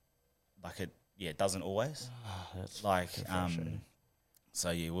it doesn't always. That's Like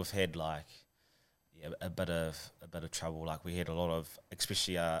so we've had like a bit of trouble. Like we had a lot of,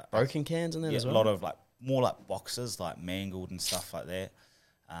 especially broken cans in there as well. A lot of like more like boxes like mangled and stuff like that.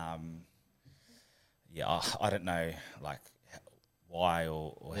 I don't know like why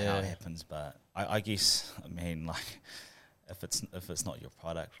or how it happens, but I guess, I mean, like if it's not your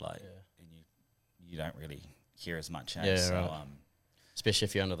product, like and you don't really care as much, especially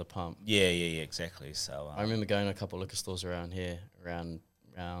if you're under the pump. Yeah, exactly. So I remember going to a couple of liquor stores around here around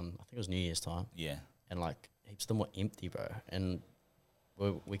I think it was New Year's time. Yeah. And like heaps of them were empty, bro. And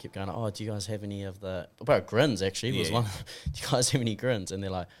we kept going, oh, do you guys have any of the grins actually was one. Do you guys have any grins? And they're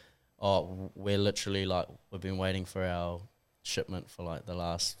like, oh, we're literally like we've been waiting for our shipment for like the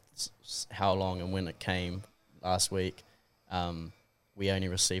last how long, and when it came last week, we only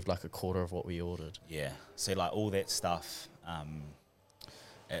received like a quarter of what we ordered. Yeah. So like all that stuff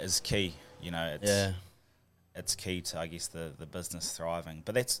is key, you know. It's key to, I guess, the business thriving.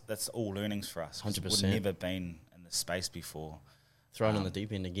 But that's all learnings for us. 100%. We've never been in this space before. Thrown in the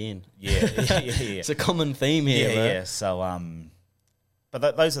deep end again. Yeah. It's a common theme here, bro. Yeah. So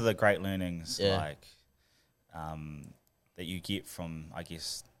but those are the great learnings, like that you get from, I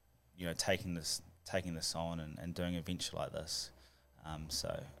guess, you know, taking this on and doing a venture like this.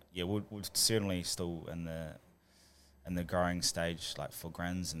 So yeah, we're certainly still in the growing stage, like for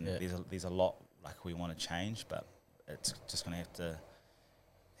grins, and there's a lot like we want to change, but it's just going to have to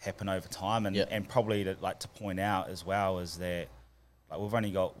happen over time. And probably to point out as well is that like we've only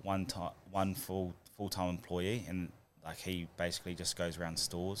got one full-time employee, and like he basically just goes around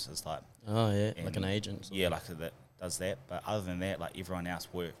stores as like like an agent. Like that does that. But other than that, like everyone else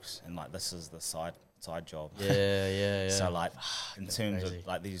works, and like this is the side job. Yeah. So like in terms of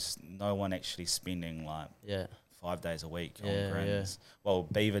like there's no one actually spending like 5 days a week on grins. Well,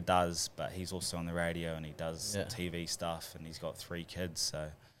 Beaver does, but he's also on the radio and he does TV stuff, and he's got 3 kids, so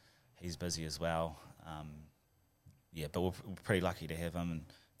he's busy as well. But we're pretty lucky to have him. And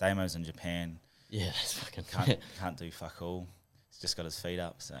Damo's in Japan. Yeah, that's fucking can't do fuck all. He's just got his feet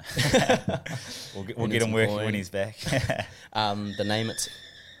up, so we'll get him working when he's back. The name it's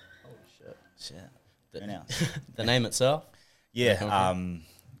shit. The name itself.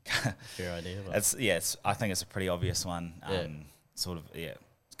 Fair idea. It's I think it's a pretty obvious one. It's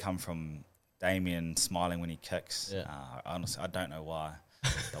come from Damien smiling when he kicks. Honestly, I don't know why,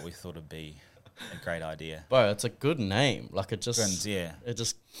 but we thought it'd be a great idea. Bro, it's a good name. Like it just grins, it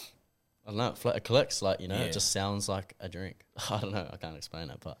just I don't know, it clicks, like, you know, it just sounds like a drink. I don't know, I can't explain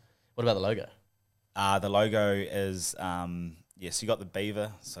it, but what about the logo? The logo is so you got the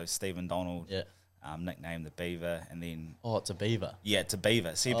beaver, so Stephen Donald nicknamed the beaver, and then it's a beaver. Yeah, it's a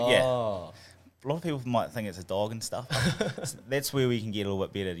beaver. See, a lot of people might think it's a dog and stuff. So that's where we can get a little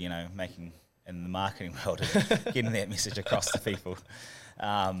bit better, you know, making in the marketing world, getting that message across to people.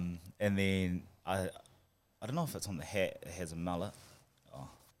 And then I don't know if it's on the hat. It has a mullet. Oh,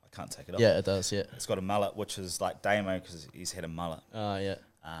 I can't take it off. Yeah, it does. Yeah, it's got a mullet, which is like Damo because he's had a mullet. Oh yeah.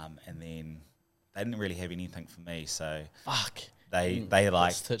 And then they didn't really have anything for me, so fuck. They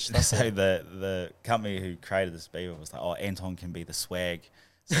like so the company who created this beaver was like, oh, Anton can be the swag.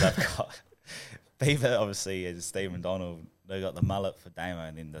 So they've got beaver obviously is Stephen Donald. They got the mullet for Damo,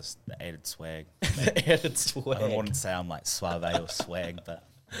 and then the added swag. The added swag. I don't want to say I'm like suave or swag, but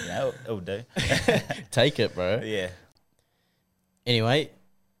yeah, it'll do. Take it, bro. Yeah. Anyway,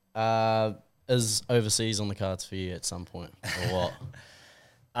 is overseas on the cards for you at some point, or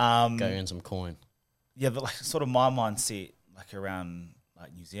what? Go in some coin. Yeah, but like sort of my mindset, like around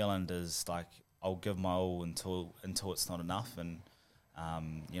like New Zealand, is like I'll give my all until it's not enough, and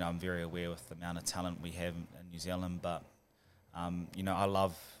you know, I'm very aware with the amount of talent we have in New Zealand, but you know, I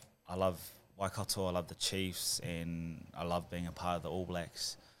love Waikato, I love the Chiefs, and I love being a part of the All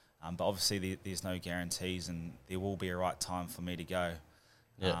Blacks. But obviously there's no guarantees, and there will be a right time for me to go.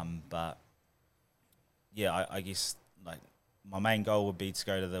 Yeah. But yeah, I guess like my main goal would be to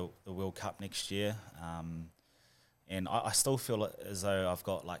go to the World Cup next year. And I still feel as though I've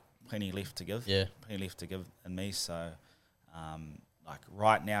got like plenty left to give. Yeah. Plenty left to give in me. So like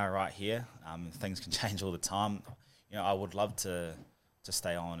right now, right here, things can change all the time. You know, I would love to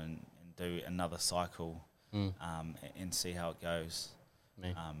stay on and do another cycle and see how it goes.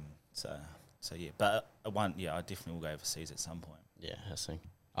 Me. So yeah, but I definitely will go overseas at some point. Yeah, that's the thing.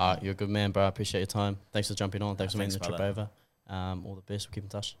 All right, you're a good man, bro. I appreciate your time. Thanks for jumping on. Thanks for making the trip brother. over. All the best. We'll keep in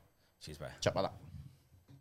touch. Cheers, bro. Chat, brother.